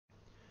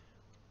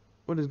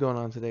What is going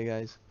on today,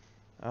 guys?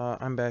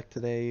 I'm back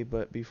today,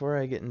 but before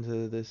I get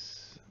into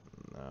this,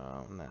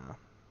 no.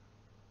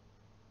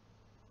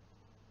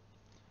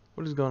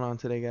 What is going on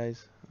today,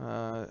 guys?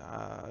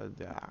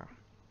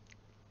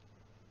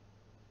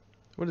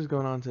 What is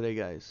going on today,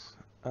 guys?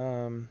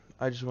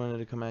 I just wanted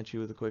to come at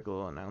you with a quick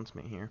little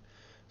announcement here.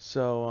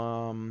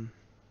 So,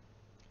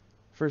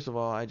 first of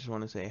all, I just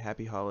want to say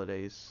Happy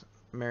Holidays,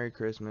 Merry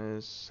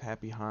Christmas,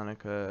 Happy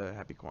Hanukkah,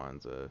 Happy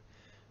Kwanzaa,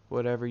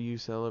 whatever you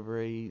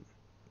celebrate,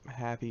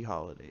 Happy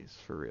Holidays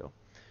for real.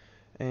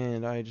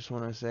 And I just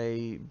want to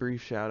say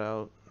brief shout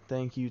out.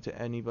 Thank you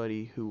to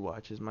anybody who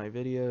watches my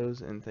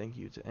videos, and thank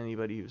you to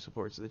anybody who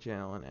supports the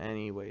channel in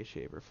any way,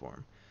 shape, or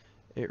form.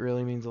 It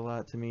really means a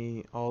lot to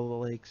me. All the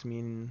likes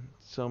mean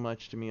so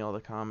much to me, all the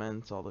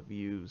comments, all the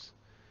views,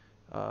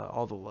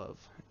 all the love.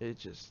 It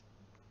just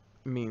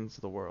means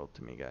the world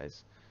to me,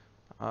 guys.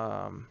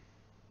 Um,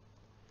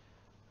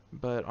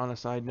 but on a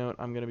side note,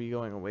 I'm going to be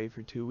going away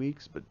for 2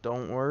 weeks, but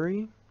don't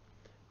worry,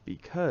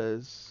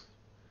 because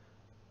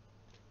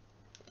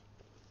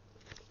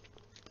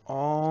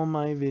all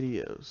my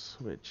videos,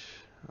 which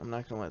I'm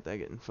not going to let that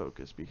get in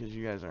focus because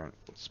you guys aren't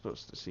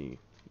supposed to see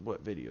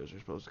what videos are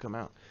supposed to come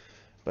out.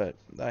 But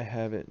I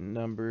have it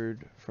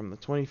numbered from the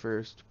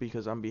 21st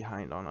because I'm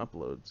behind on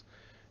uploads.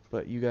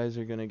 But you guys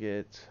are going to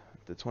get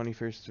the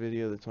 21st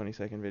video, the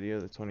 22nd video,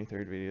 the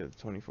 23rd video, the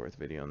 24th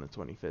video, and the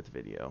 25th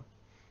video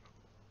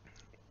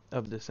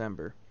of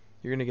December.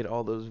 You're going to get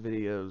all those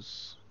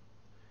videos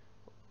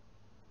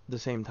the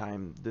same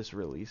time this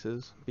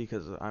releases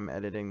because I'm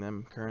editing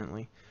them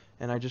currently.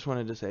 And I just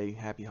wanted to say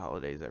happy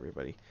holidays,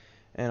 everybody.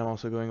 And I'm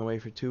also going away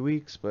for 2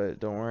 weeks, but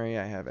don't worry,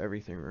 I have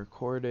everything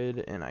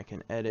recorded and I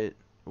can edit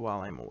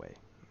while I'm away.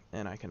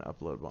 And I can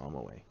upload while I'm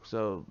away.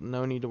 So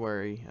no need to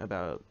worry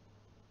about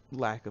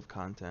lack of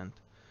content.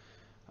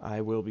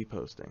 I will be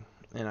posting.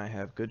 And I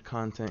have good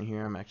content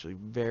here. I'm actually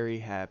very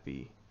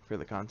happy for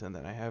the content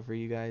that I have for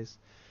you guys.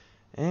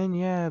 And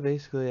yeah,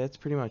 basically that's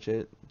pretty much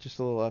it. Just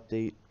a little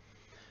update.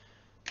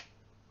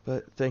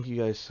 But thank you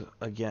guys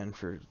again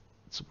for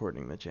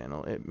supporting the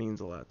channel. It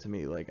means a lot to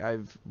me. Like,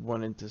 I've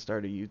wanted to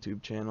start a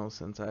YouTube channel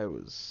since I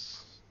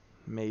was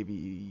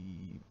maybe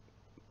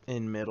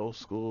in middle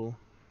school.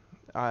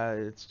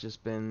 It's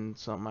just been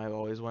something I've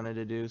always wanted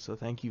to do, so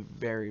thank you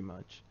very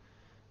much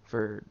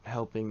for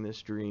helping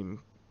this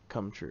dream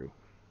come true.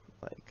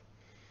 Like,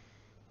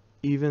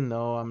 even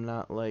though I'm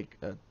not like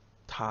a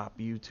top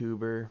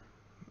YouTuber,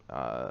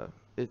 uh,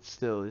 it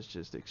still is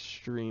just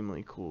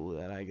extremely cool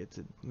that I get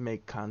to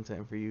make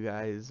content for you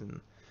guys and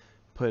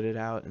put it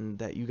out and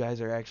that you guys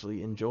are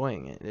actually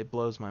enjoying it. It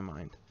blows my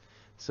mind.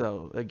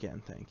 So,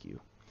 again, thank you.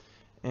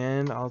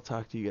 And I'll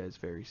talk to you guys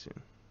very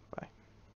soon.